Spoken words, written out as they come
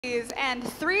And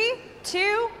 3,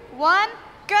 2, 1,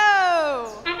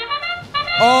 go!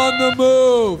 On the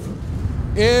move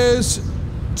is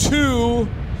two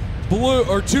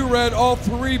red, all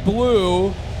three blue.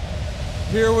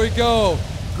 Here we go.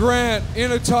 Grant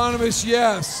in autonomous,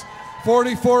 yes.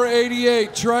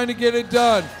 4488, trying to get it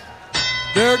done.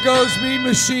 There goes Mean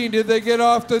Machine. Did they get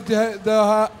off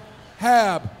the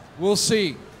hab? We'll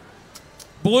see.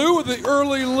 Blue with the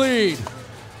early lead.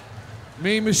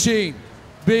 Mean Machine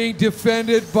being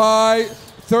defended by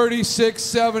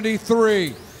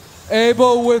 3673.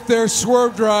 Able with their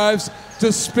swerve drives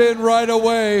to spin right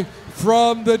away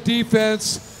from the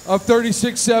defense of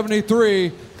 3673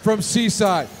 from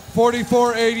Seaside.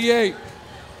 4488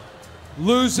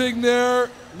 losing their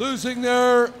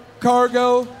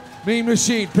cargo. Mean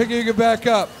Machine picking it back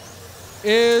up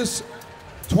is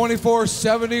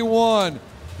 2471.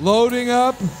 Loading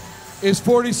up is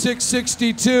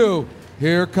 4662.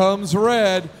 Here comes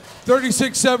red.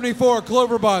 3674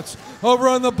 Cloverbots over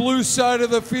on the blue side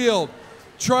of the field.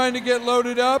 Trying to get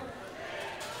loaded up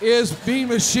is Mean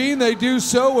Machine. They do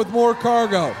so with more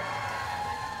cargo.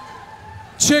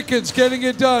 Chickens getting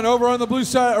it done over on the blue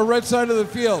side or red side of the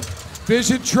field.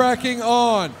 Vision tracking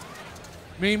on.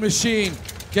 Mean Machine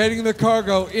getting the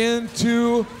cargo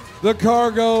into the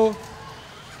cargo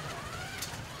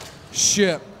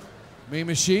ship. Mean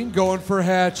Machine going for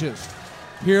hatches.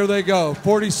 Here they go,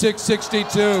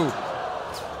 4662.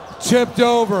 Tipped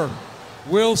over.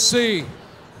 We'll see.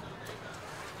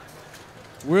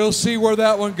 We'll see where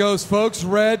that one goes, folks.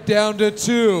 Red down to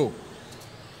 2.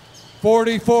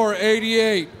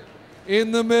 4488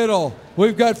 in the middle.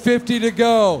 We've got 50 to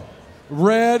go.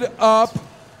 Red up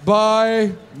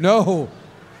by, no.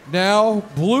 Now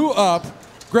blue up.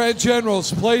 Grand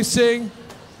Generals placing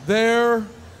their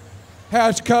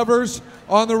hatch covers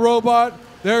on the robot.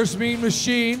 There's Mean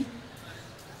Machine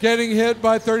getting hit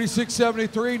by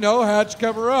 3673. No, hatch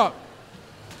cover up.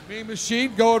 Mean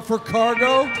Machine going for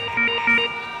cargo.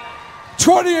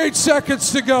 28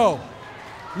 seconds to go.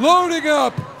 Loading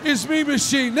up is Mean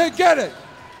Machine. They get it.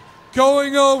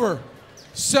 Going over.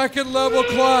 Second level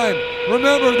climb.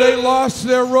 Remember, they lost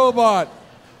their robot.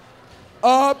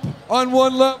 Up on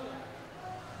one level.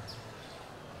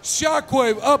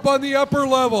 Shockwave up on the upper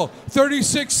level.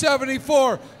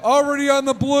 3674 already on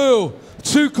the blue.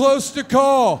 Too close to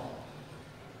call.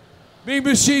 Mean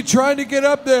Machine trying to get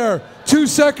up there. 2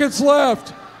 seconds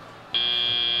left.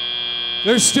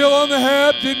 They're still on the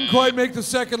hab. Didn't quite make the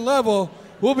second level.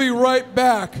 We'll be right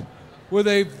back with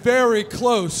a very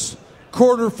close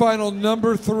quarterfinal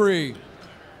number 3.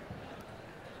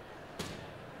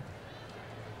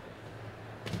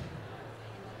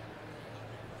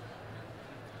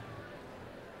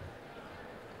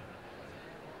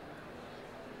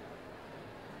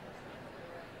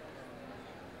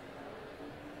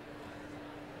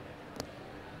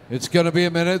 It's going to be a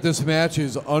minute. This match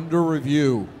is under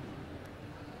review.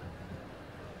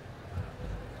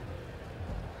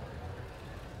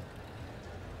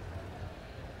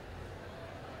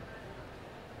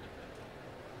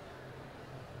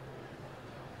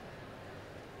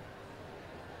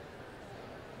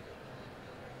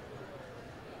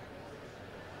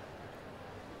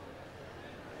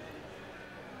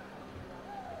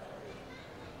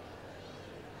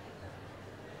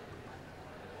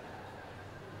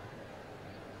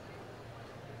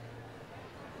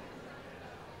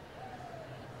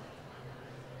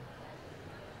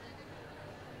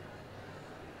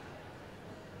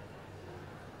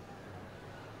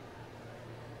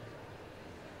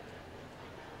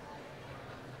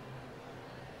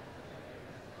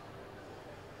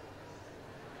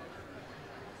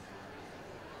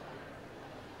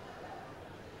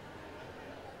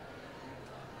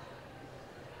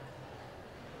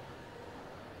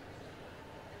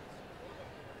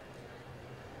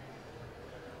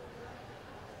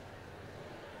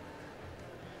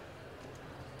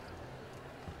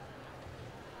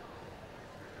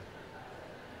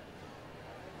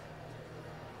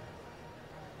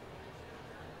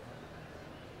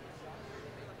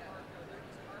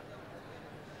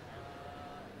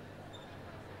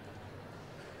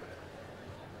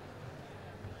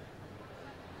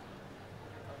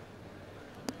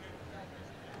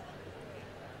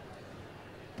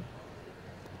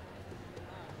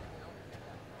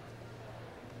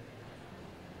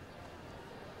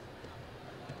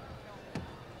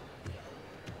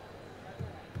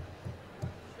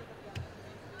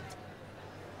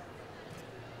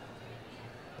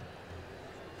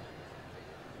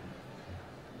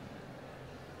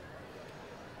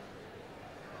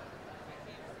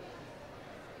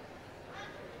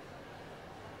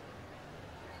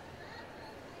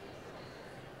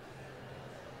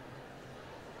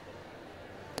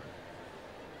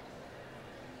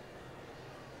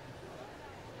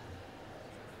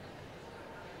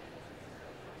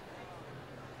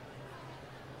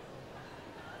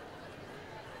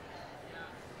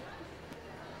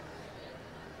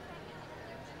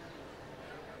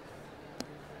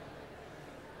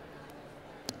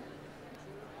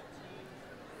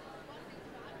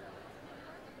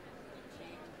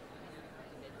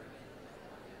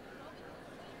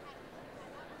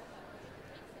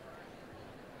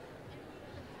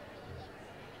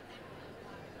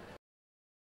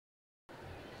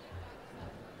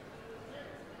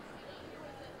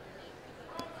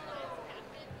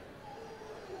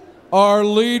 Our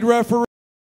lead referee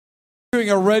giving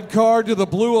a red card to the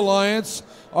Blue Alliance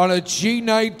on a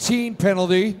G19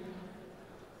 penalty.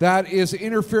 That is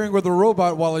interfering with the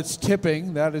robot while it's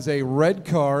tipping. That is a red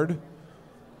card.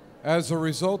 As a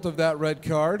result of that red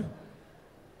card,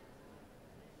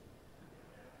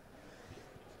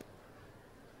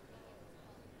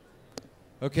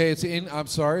 okay, it's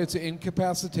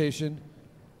incapacitation.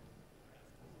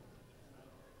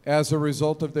 As a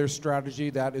result of their strategy,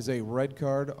 that is a red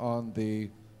card on the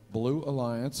Blue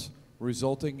Alliance,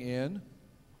 resulting in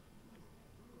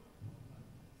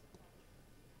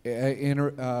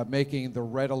making the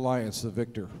Red Alliance the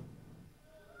victor.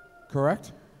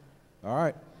 Correct? All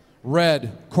right.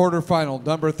 Red, quarterfinal,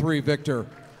 number 3 victor,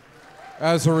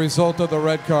 as a result of the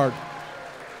red card.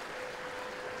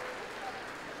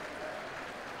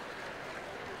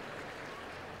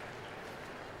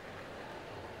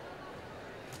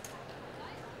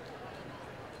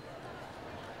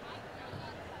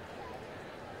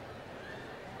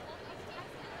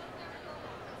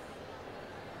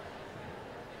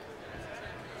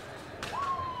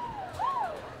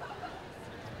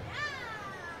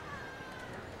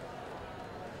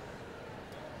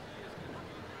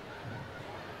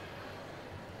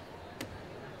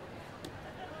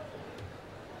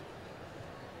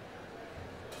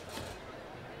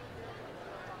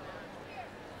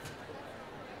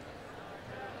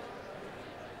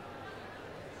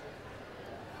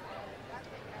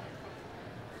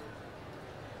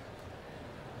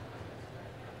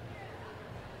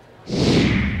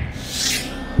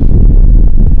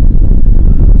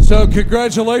 So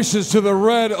congratulations to the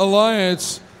Red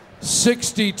Alliance,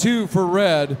 62 for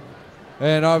Red.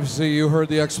 And obviously you heard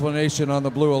the explanation on the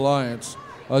Blue Alliance,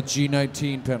 a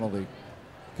G19 penalty.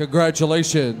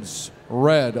 Congratulations,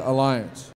 Red Alliance.